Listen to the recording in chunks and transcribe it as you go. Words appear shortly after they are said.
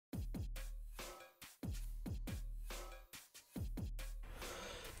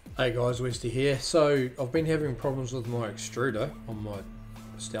Hey guys, Wesley here. So I've been having problems with my extruder on my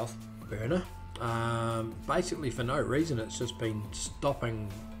stealth burner. Basically for no reason, it's just been stopping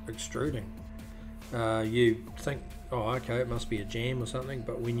extruding. You think, oh okay, it must be a jam or something,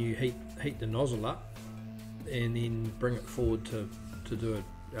 but when you heat the nozzle up and then bring it forward to do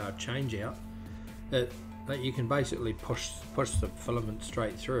a change out, you can basically push the filament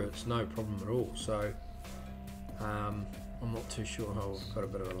straight through. It's no problem at all. So I'm not too sure. Oh, I've got a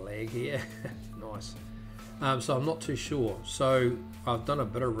bit of a lag here. Nice. So I'm not too sure. So I've done a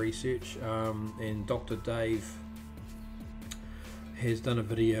bit of research, and Dr. Dave has done a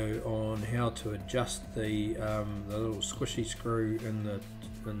video on how to adjust the little squishy screw in the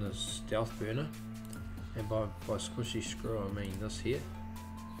stealth burner. And by squishy screw I mean this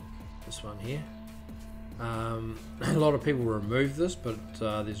one here. A lot of people remove this, but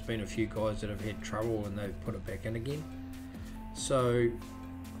there's been a few guys that have had trouble and they've put it back in again. So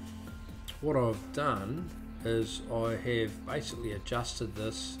what I've done is I have basically adjusted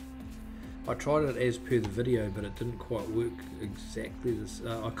this. I tried it as per the video, but it didn't quite work exactly.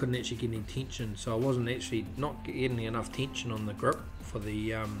 I couldn't actually get any tension, so I wasn't actually not getting enough tension on the grip for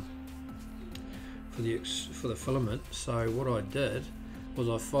the filament. So what I did was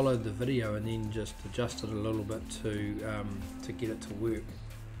I followed the video and then just adjusted a little bit to get it to work.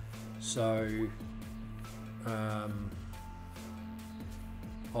 So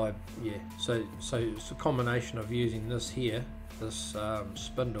so it's a combination of using this here, this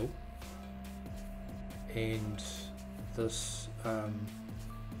spindle, and this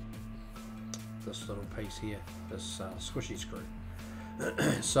little piece here, this squishy screw.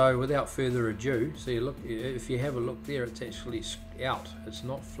 So without further ado, see, look, if you have a look there, it's actually out, it's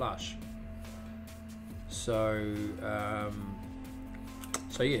not flush. So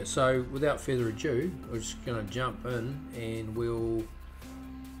so without further ado, we're just going to jump in and we'll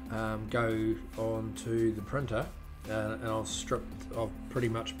go on to the printer, and I've pretty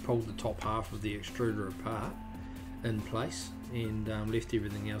much pulled the top half of the extruder apart in place and left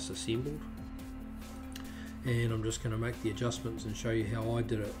everything else assembled, and I'm just going to make the adjustments and show you how I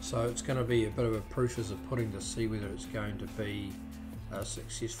did it. So it's going to be a bit of a proof as a pudding to see whether it's going to be a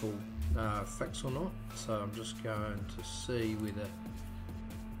successful fix or not. So I'm just going to see whether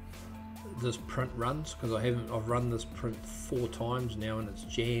this print runs, because I've run this print 4 times now and it's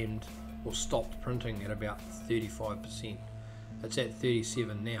jammed or stopped printing at about 35%. It's at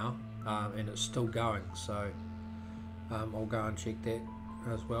 37 now, and it's still going, so I'll go and check that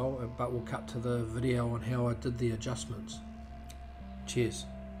as well, but we'll cut to the video on how I did the adjustments. Cheers.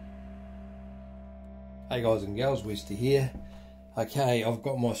 Hey guys and gals, Westy here. Okay, I've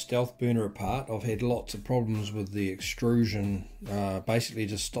got my stealth burner apart. I've had lots of problems with the extrusion, basically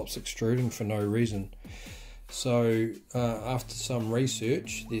just stops extruding for no reason. So after some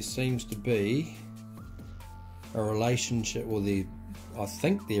research, there seems to be a relationship, or I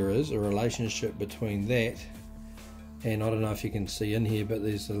think there is a relationship between that, and I don't know if you can see in here, but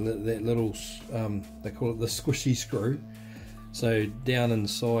there's that little, they call it the squishy screw. So down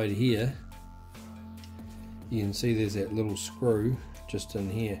inside here, you can see there's that little screw just in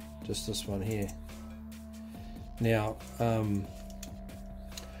here, just this one here. Now,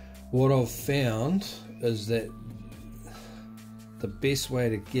 what I've found is that the best way I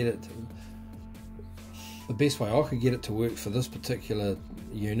could get it to work for this particular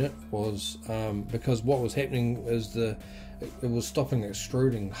unit was, because what was happening is it was stopping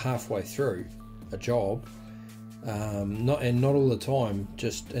extruding halfway through a job, not all the time,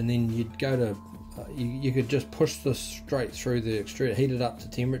 and then you'd go to you could just push this straight through the extruder, heat it up to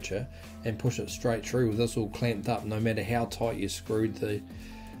temperature and push it straight through with this all clamped up, no matter how tight you screwed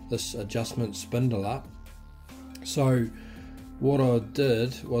this adjustment spindle up. So what I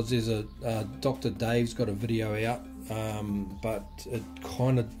did was, there's Dr. Dave's got a video out, but it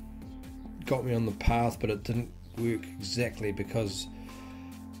kind of got me on the path, but it didn't work exactly because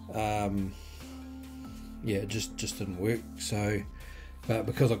it just didn't work. So but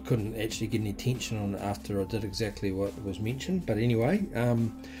because I couldn't actually get any tension on it after I did exactly what was mentioned. But anyway,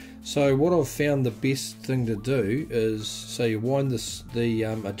 so what I've found the best thing to do is, so you wind the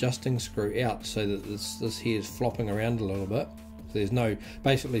adjusting screw out so that this here is flopping around a little bit. So there's no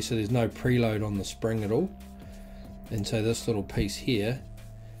preload on the spring at all, and so this little piece here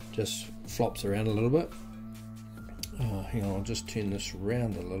just flops around a little bit. Hang on, I'll just turn this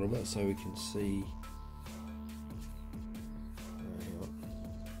around a little bit so we can see.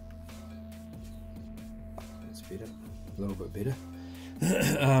 Better, a little bit better.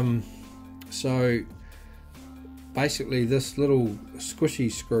 So basically this little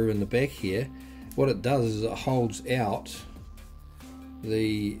squishy screw in the back here, what it does is it holds out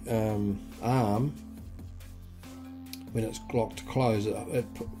the arm, when it's locked closed, it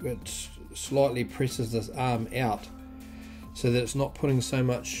slightly presses this arm out so that it's not putting so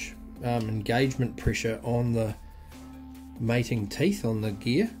much engagement pressure on the mating teeth on the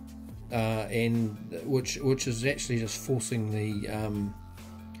gear, and which is actually just forcing the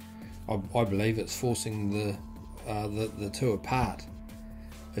I believe it's forcing the two apart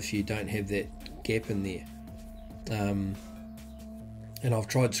if you don't have that gap in there. And I've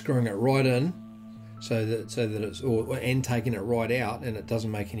tried screwing it right in so that it's and taking it right out, and it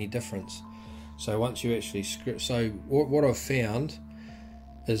doesn't make any difference. So once you actually screw, so what I've found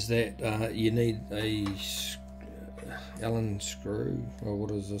is that you need a Allen screw, or what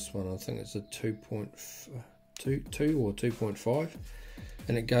is this one? I think it's a 2.2 or 2.5,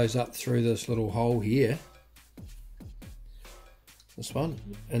 and it goes up through this little hole here, this one,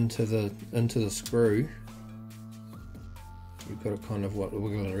 into the screw. You've got to kind of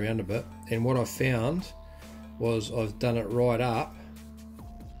wiggle it around a bit, and what I found was I've done it right up,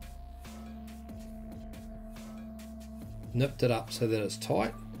 nipped it up so that it's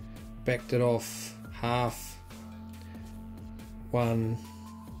tight, backed it off half,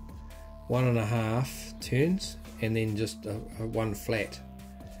 1.5 turns, and then just a one flat.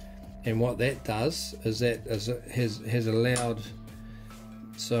 And what that does is it has allowed,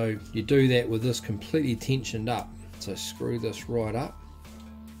 so you do that with this completely tensioned up. So screw this right up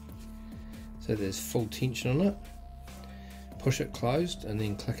so there's full tension on it, push it closed, and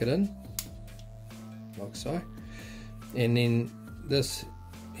then click it in like so. And then this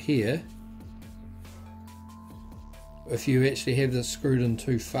here, if you actually have this screwed in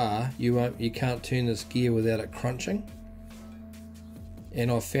too far, you can't turn this gear without it crunching.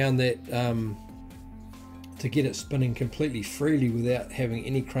 And I found that to get it spinning completely freely without having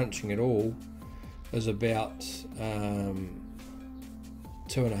any crunching at all is about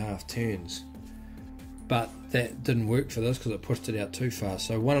 2.5 turns. But that didn't work for this because it pushed it out too far.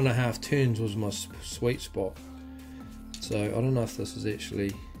 So 1.5 turns was my sweet spot. So I don't know if this is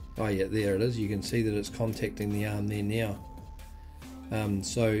actually, oh yeah, there it is. You can see that it's contacting the arm there now.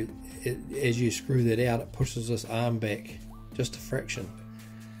 So as you screw that out, it pushes this arm back just a fraction.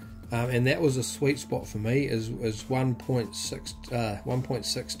 And that was a sweet spot for me, is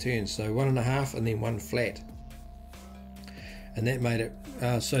 1.6 turns, so 1.5 and then one flat. And that made it,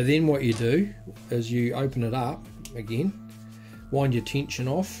 so then what you do is you open it up again, wind your tension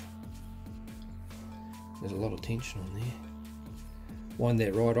off. There's a lot of tension on there. Wind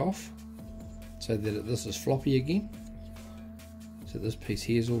that right off so that this is floppy again. So this piece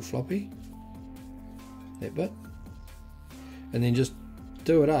here is all floppy, that bit. And then just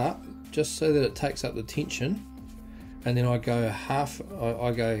do it up just so that it takes up the tension, and then I go half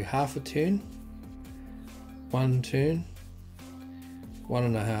a turn, 1 turn,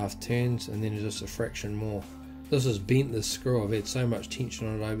 1.5 turns, and then just a fraction more. This has bent this screw. I've had so much tension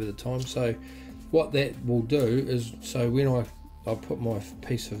on it over the time. So what that will do is, so when I put my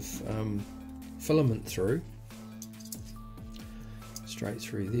piece of filament through, straight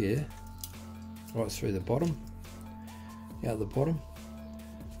through there, right through the bottom, out the bottom,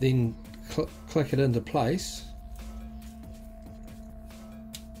 then click it into place,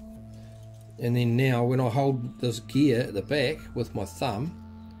 and then now when I hold this gear at the back with my thumb,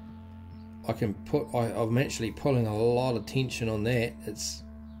 I can put, I'm actually pulling a lot of tension on that.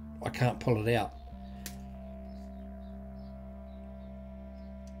 I can't pull it out.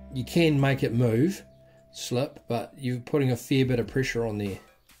 You can make it move, slip, but you're putting a fair bit of pressure on there.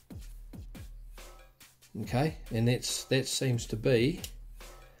 Okay, and that seems to be,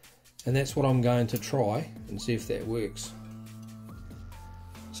 and that's what I'm going to try and see if that works.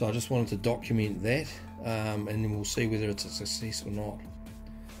 So I just wanted to document that, and then we'll see whether it's a success or not.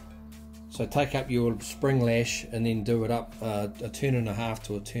 So take up your spring lash and then do it up a 1.5 turns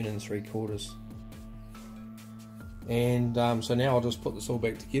to a 1 3/4. And so now I'll just put this all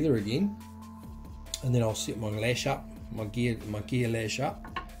back together again, and then I'll set my lash up, my gear lash up,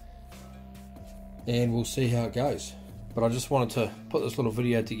 and we'll see how it goes. But I just wanted to put this little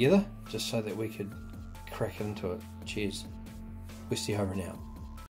video together just so that we could crack into it. Cheers. Westy over and out.